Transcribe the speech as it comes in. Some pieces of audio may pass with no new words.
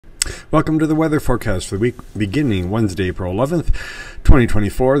Welcome to the weather forecast for the week beginning Wednesday, April 11th,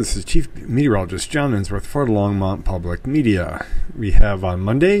 2024. This is Chief Meteorologist John Ensworth for Longmont Public Media. We have on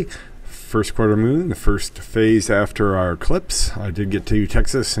Monday, first quarter moon, the first phase after our eclipse. I did get to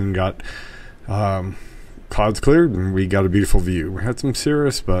Texas and got clouds cleared, and we got a beautiful view. We had some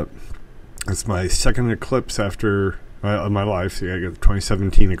cirrus, but it's my second eclipse after my life. So I got the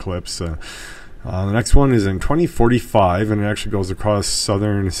 2017 eclipse. The next one is in 2045, and it actually goes across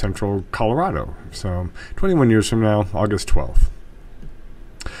southern and central Colorado. So 21 years from now, August 12th.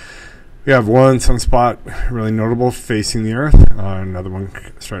 We have one sunspot really notable facing the Earth. Another one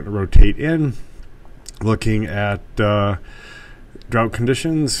starting to rotate in. Looking at drought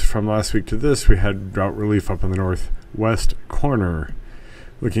conditions from last week to this, we had drought relief up in the northwest corner.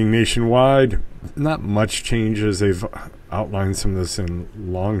 Looking nationwide, not much change as they've outlined some of this in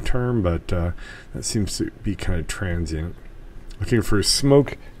long term, but that seems to be kind of transient. Looking for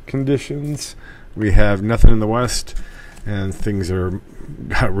smoke conditions, we have nothing in the west, and things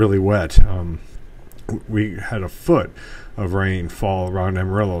got really wet. We had a foot of rain fall around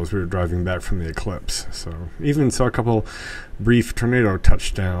Amarillo as we were driving back from the eclipse. So even saw a couple brief tornado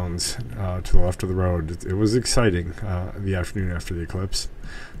touchdowns to the left of the road. It was exciting the afternoon after the eclipse.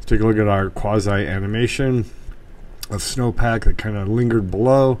 Let's take a look at our quasi-animation of snowpack that kind of lingered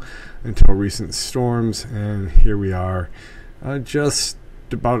below until recent storms. And here we are just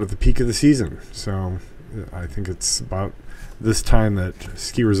about at the peak of the season. So I think it's about this time that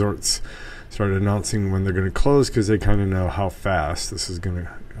ski resorts started announcing when they're going to close, because they kind of know how fast this is going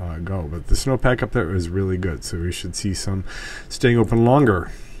to go. But the snowpack up there is really good, so we should see some staying open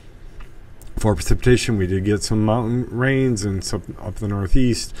longer. For precipitation, we did get some mountain rains and some up the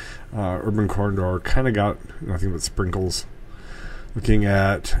northeast. Urban corridor kind of got nothing but sprinkles. Looking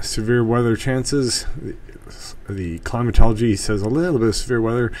at severe weather chances, the climatology says a little bit of severe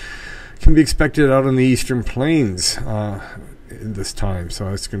weather can be expected out on the eastern plains this time, so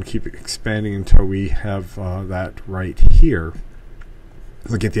it's going to keep expanding until we have that right here.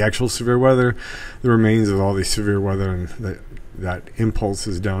 Look at the actual severe weather, the remains of all the severe weather, and that impulse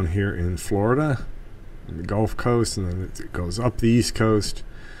is down here in Florida, in the Gulf Coast, and then it goes up the East Coast.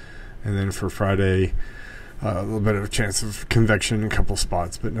 And then for Friday, a little bit of a chance of convection in a couple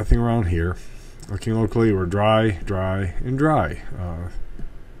spots, but nothing around here. Looking locally, we're dry, and dry.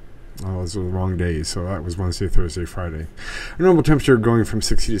 Those were the wrong days, so that was Wednesday, Thursday, Friday. Our normal temperature going from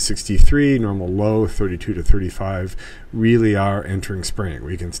 60 to 63, normal low 32 to 35. Really are entering spring.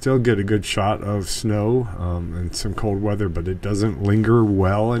 We can still get a good shot of snow and some cold weather, but it doesn't linger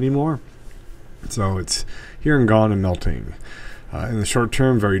well anymore. So it's here and gone and melting. In the short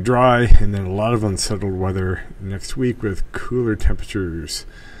term, very dry, and then a lot of unsettled weather next week with cooler temperatures.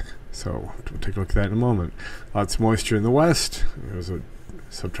 So we'll take a look at that in a moment. Lots of moisture in the west. There's a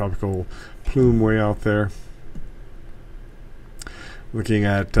subtropical plume way out there. Looking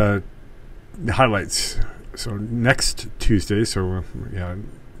at the highlights. So next Tuesday, so yeah,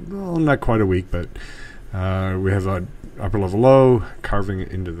 well, not quite a week, but we have a upper level low carving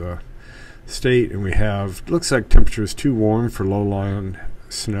into the state, and we have, looks like temperatures too warm for low-lying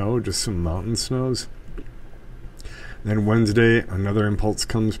snow, just some mountain snows. Then Wednesday, another impulse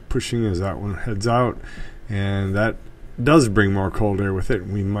comes pushing as that one heads out, and that does bring more cold air with it.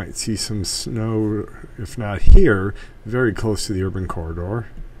 We might see some snow, if not here, very close to the urban corridor.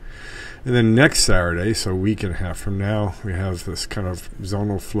 And then next Saturday, so a week and a half from now, we have this kind of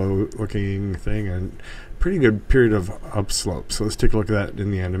zonal flow looking thing and pretty good period of upslope. So let's take a look at that in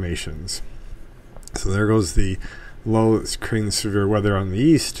the animations. So there goes the low that's creating the severe weather on the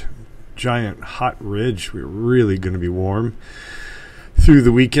east. Giant hot ridge. We're really going to be warm through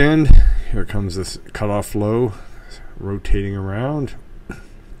the weekend. Here comes this cutoff low rotating around,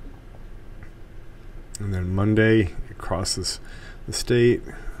 and then Monday it crosses the state,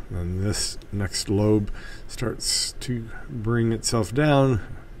 and this next lobe starts to bring itself down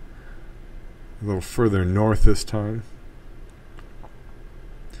a little further north this time,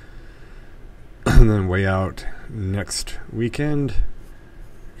 and then way out next weekend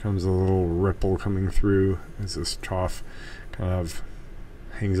comes a little ripple coming through as this trough kind of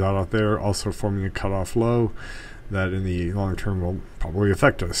hangs out there, also forming a cutoff low that in the long term will probably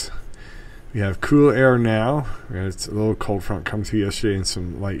affect us. We have cool air now. It's a little cold front come through yesterday and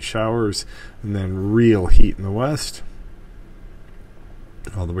some light showers, and then real heat in the west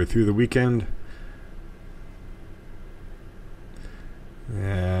all the way through the weekend.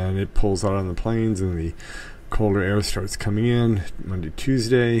 And it pulls out on the plains, and the colder air starts coming in Monday,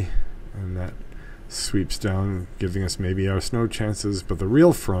 Tuesday, and that sweeps down, giving us maybe our snow chances, but the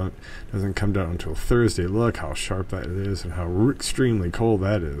real front doesn't come down until Thursday. Look how sharp that is and how extremely cold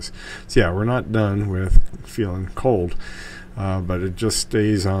that is. So yeah, we're not done with feeling cold, but it just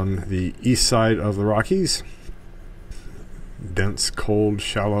stays on the east side of the Rockies. Dense, cold,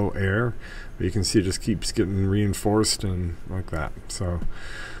 shallow air. But you can see it just keeps getting reinforced and like that. So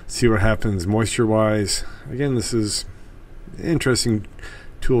see what happens moisture-wise. Again, this is an interesting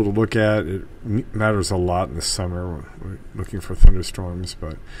tool to look at. It matters a lot in the summer. We're looking for thunderstorms,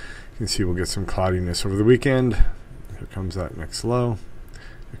 but you can see we'll get some cloudiness over the weekend. Here comes that next low.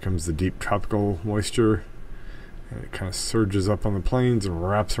 Here comes the deep tropical moisture. And it kind of surges up on the plains and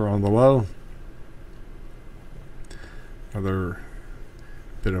wraps around the low. Another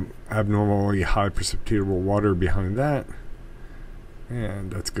bit of abnormally high precipitable water behind that.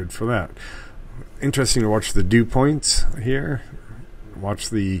 And that's good for that. Interesting to watch the dew points here.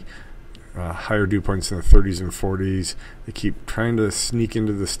 Watch the higher dew points in the 30s and 40s. They keep trying to sneak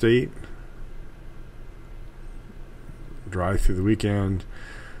into the state. Dry through the weekend.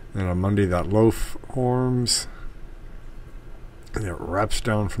 Then on Monday that low forms. And it wraps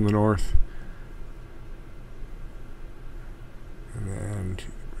down from the north. And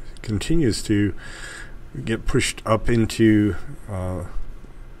continues to get pushed up into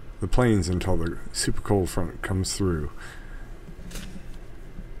the plains until the super cold front comes through.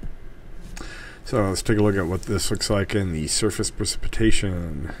 So let's take a look at what this looks like in the surface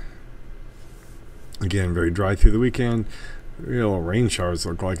precipitation. Again, very dry through the weekend. Real rain showers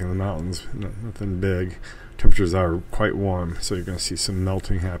look like in the mountains. Nothing big. Temperatures are quite warm, so you're going to see some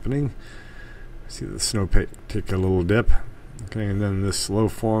melting happening. See the snow take a little dip. Okay, and then this low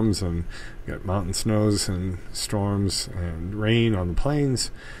forms, and you got mountain snows and storms and rain on the plains.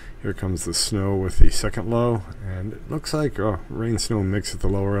 Here comes the snow with the second low, and it looks like rain-snow mix at the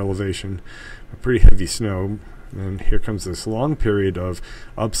lower elevation. A pretty heavy snow. And here comes this long period of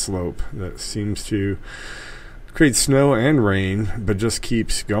upslope that seems to create snow and rain, but just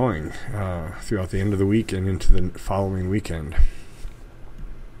keeps going throughout the end of the week and into the following weekend.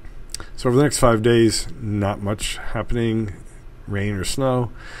 So over the next 5 days, not much happening, rain or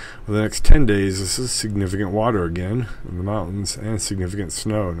snow. Over the next 10 days, this is significant water again in the mountains and significant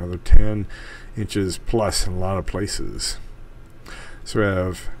snow, another 10 inches plus in a lot of places. So we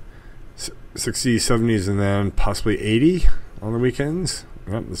have 60s, 70s, and then possibly 80 on the weekends.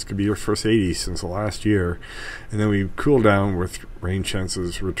 Yep, this could be your first 80 since the last year. And then we cool down with rain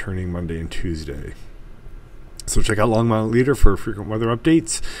chances returning Monday and Tuesday. So check out Longmont Leader for frequent weather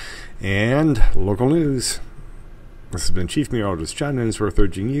updates and local news. This has been Chief Meteorologist John Ensworth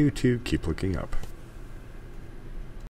urging you to keep looking up.